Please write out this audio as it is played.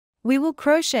We will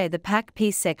crochet the pack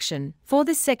piece section. For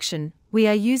this section, we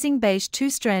are using beige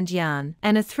 2-strand yarn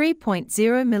and a 3.0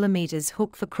 mm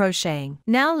hook for crocheting.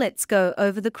 Now let's go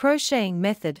over the crocheting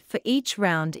method for each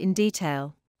round in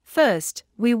detail. First,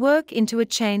 we work into a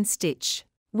chain stitch.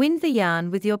 Wind the yarn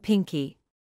with your pinky.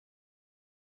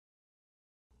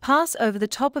 Pass over the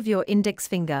top of your index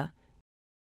finger.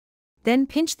 Then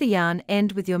pinch the yarn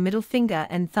end with your middle finger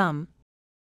and thumb.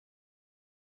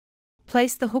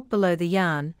 Place the hook below the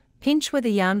yarn, pinch where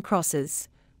the yarn crosses,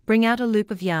 bring out a loop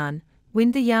of yarn,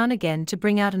 wind the yarn again to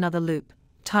bring out another loop,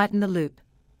 tighten the loop,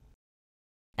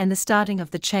 and the starting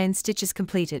of the chain stitch is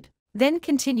completed. Then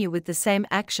continue with the same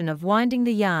action of winding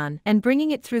the yarn and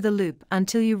bringing it through the loop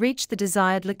until you reach the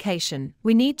desired location.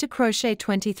 We need to crochet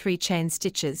 23 chain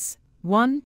stitches.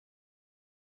 1,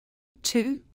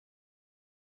 2,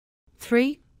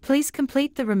 3. Please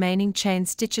complete the remaining chain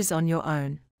stitches on your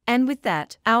own. And with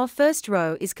that, our first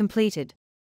row is completed.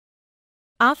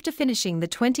 After finishing the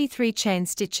 23 chain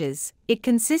stitches, it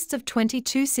consists of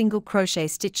 22 single crochet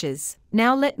stitches.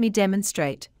 Now let me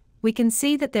demonstrate. We can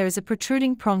see that there is a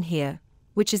protruding prong here,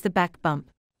 which is the back bump.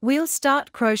 We'll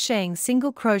start crocheting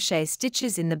single crochet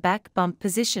stitches in the back bump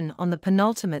position on the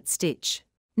penultimate stitch.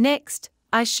 Next,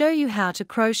 I show you how to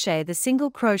crochet the single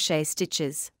crochet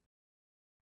stitches.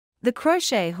 The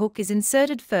crochet hook is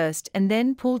inserted first and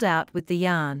then pulled out with the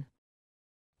yarn.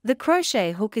 The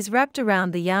crochet hook is wrapped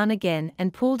around the yarn again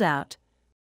and pulled out.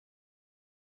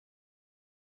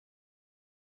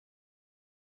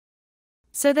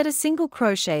 So that a single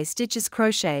crochet stitch is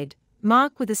crocheted.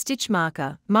 Mark with a stitch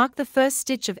marker. Mark the first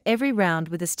stitch of every round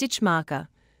with a stitch marker.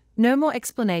 No more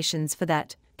explanations for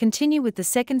that. Continue with the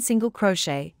second single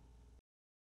crochet.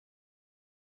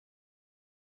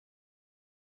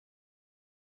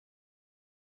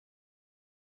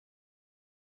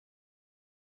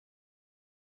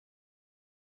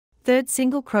 Third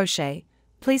single crochet.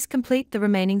 Please complete the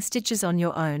remaining stitches on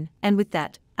your own, and with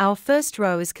that, our first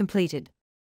row is completed.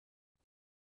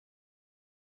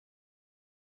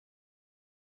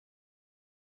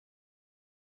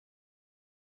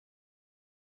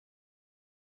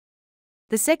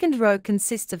 The second row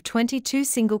consists of 22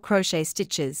 single crochet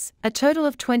stitches, a total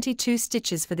of 22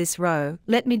 stitches for this row.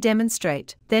 Let me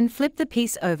demonstrate. Then flip the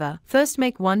piece over. First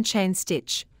make one chain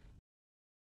stitch.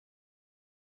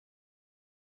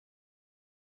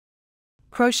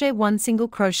 Crochet one single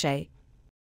crochet.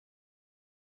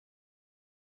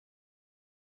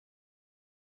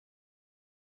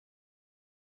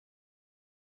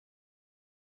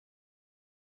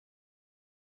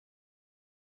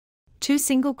 Two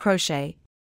single crochet.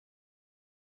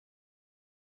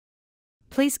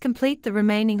 Please complete the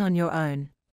remaining on your own.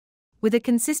 With a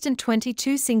consistent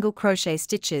 22 single crochet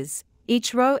stitches,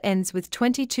 each row ends with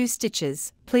 22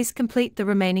 stitches. Please complete the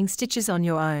remaining stitches on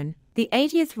your own. The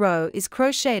 80th row is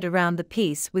crocheted around the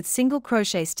piece with single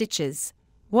crochet stitches.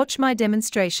 Watch my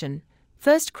demonstration.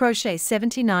 First crochet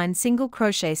 79 single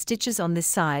crochet stitches on this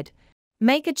side.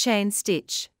 Make a chain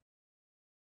stitch.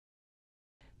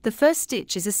 The first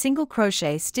stitch is a single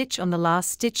crochet stitch on the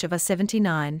last stitch of a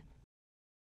 79.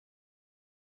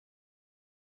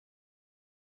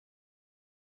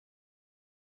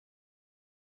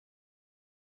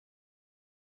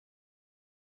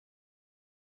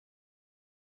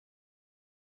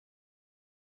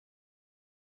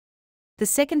 The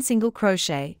second single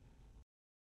crochet.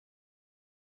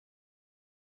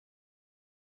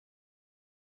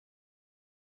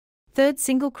 Third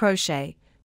single crochet.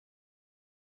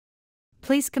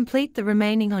 Please complete the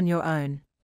remaining on your own.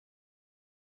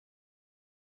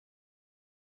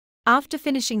 After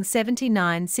finishing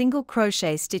 79 single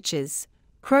crochet stitches,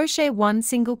 crochet one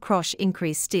single crochet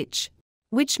increase stitch,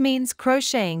 which means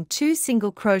crocheting 2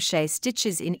 single crochet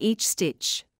stitches in each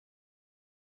stitch.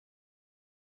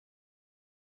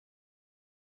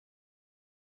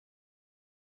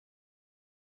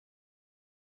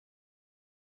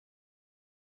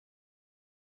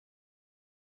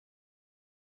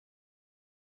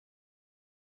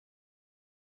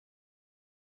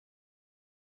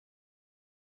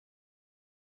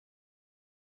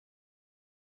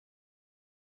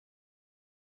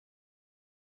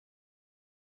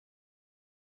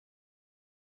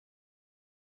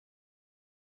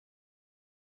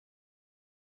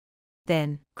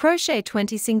 Then, crochet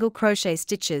 20 single crochet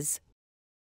stitches.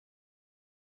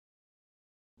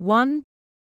 1,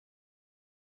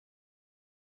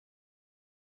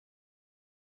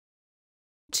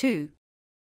 2,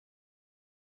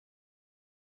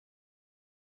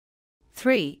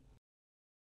 3.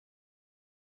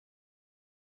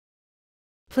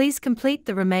 Please complete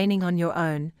the remaining on your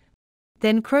own.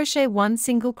 Then crochet one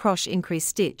single crochet increase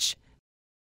stitch.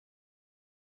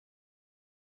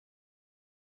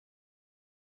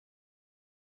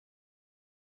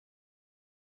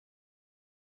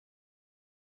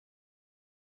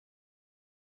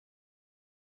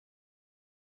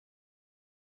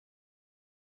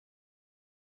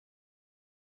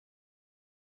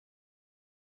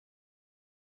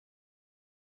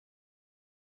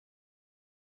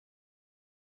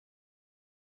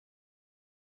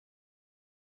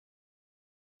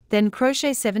 Then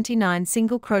crochet 79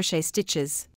 single crochet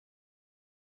stitches.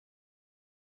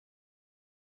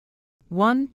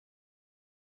 1,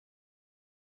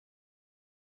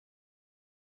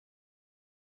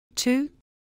 2,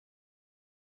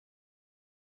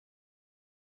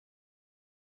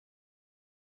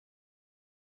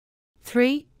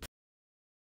 3.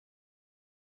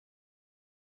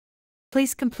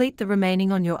 Please complete the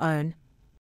remaining on your own.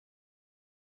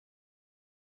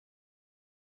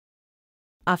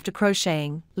 After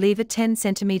crocheting, leave a 10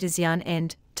 cm yarn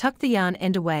end, tuck the yarn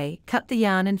end away, cut the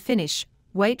yarn and finish.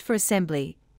 Wait for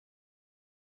assembly.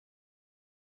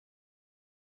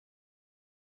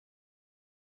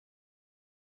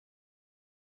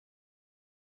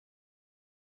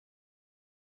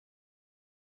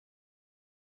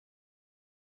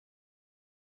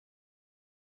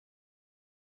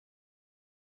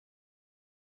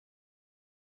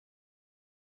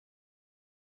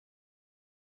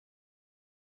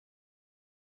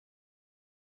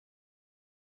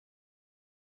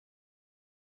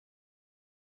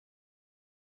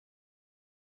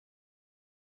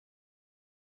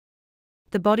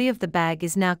 The body of the bag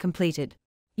is now completed.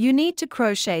 You need to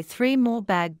crochet 3 more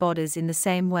bag borders in the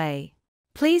same way.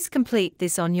 Please complete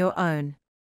this on your own.